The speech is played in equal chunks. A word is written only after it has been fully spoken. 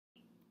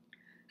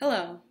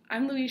Hello,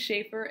 I'm Louise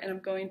Schaefer and I'm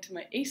going to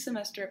my 8th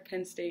semester at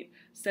Penn State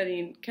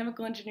studying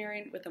chemical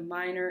engineering with a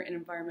minor in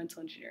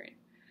environmental engineering.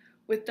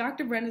 With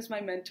Dr. Brent as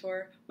my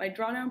mentor, my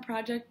Drawdown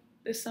project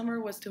this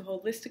summer was to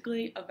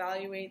holistically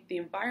evaluate the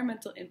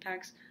environmental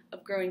impacts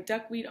of growing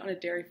duckweed on a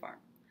dairy farm.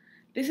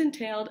 This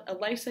entailed a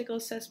life cycle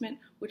assessment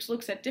which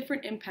looks at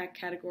different impact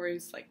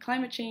categories like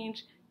climate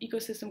change,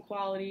 ecosystem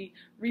quality,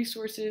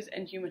 resources,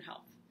 and human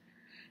health.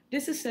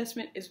 This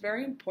assessment is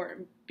very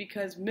important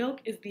because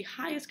milk is the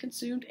highest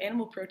consumed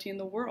animal protein in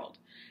the world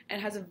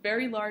and has a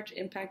very large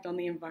impact on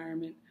the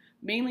environment,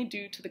 mainly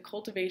due to the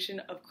cultivation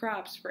of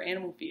crops for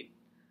animal feed.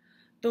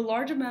 The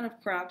large amount of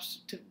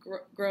crops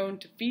grown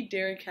to feed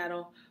dairy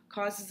cattle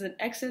causes an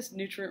excess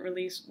nutrient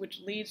release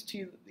which leads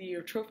to the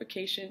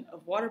eutrophication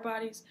of water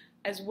bodies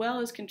as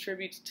well as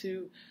contributes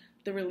to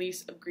the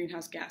release of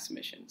greenhouse gas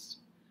emissions.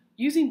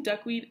 Using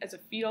duckweed as a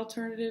feed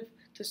alternative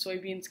to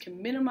soybeans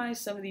can minimize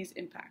some of these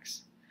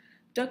impacts.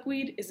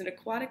 Duckweed is an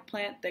aquatic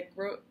plant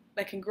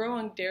that can grow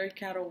on dairy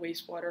cattle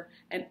wastewater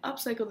and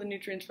upcycle the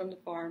nutrients from the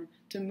farm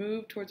to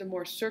move towards a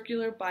more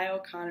circular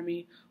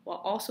bioeconomy while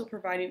also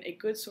providing a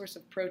good source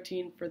of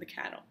protein for the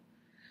cattle.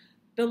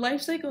 The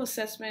life cycle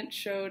assessment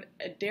showed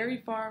a dairy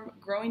farm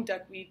growing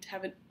duckweed to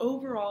have an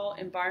overall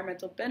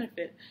environmental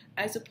benefit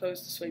as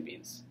opposed to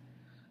soybeans.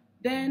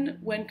 Then,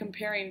 when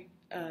comparing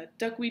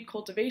duckweed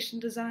cultivation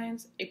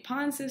designs, a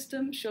pond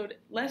system showed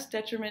less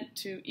detriment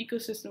to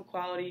ecosystem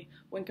quality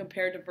when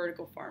compared to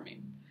vertical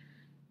farming.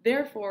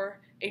 Therefore,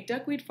 a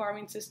duckweed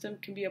farming system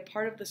can be a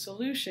part of the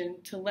solution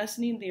to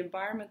lessening the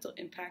environmental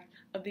impact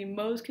of the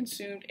most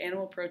consumed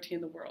animal protein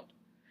in the world.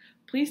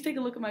 Please take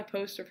a look at my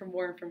poster for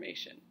more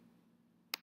information.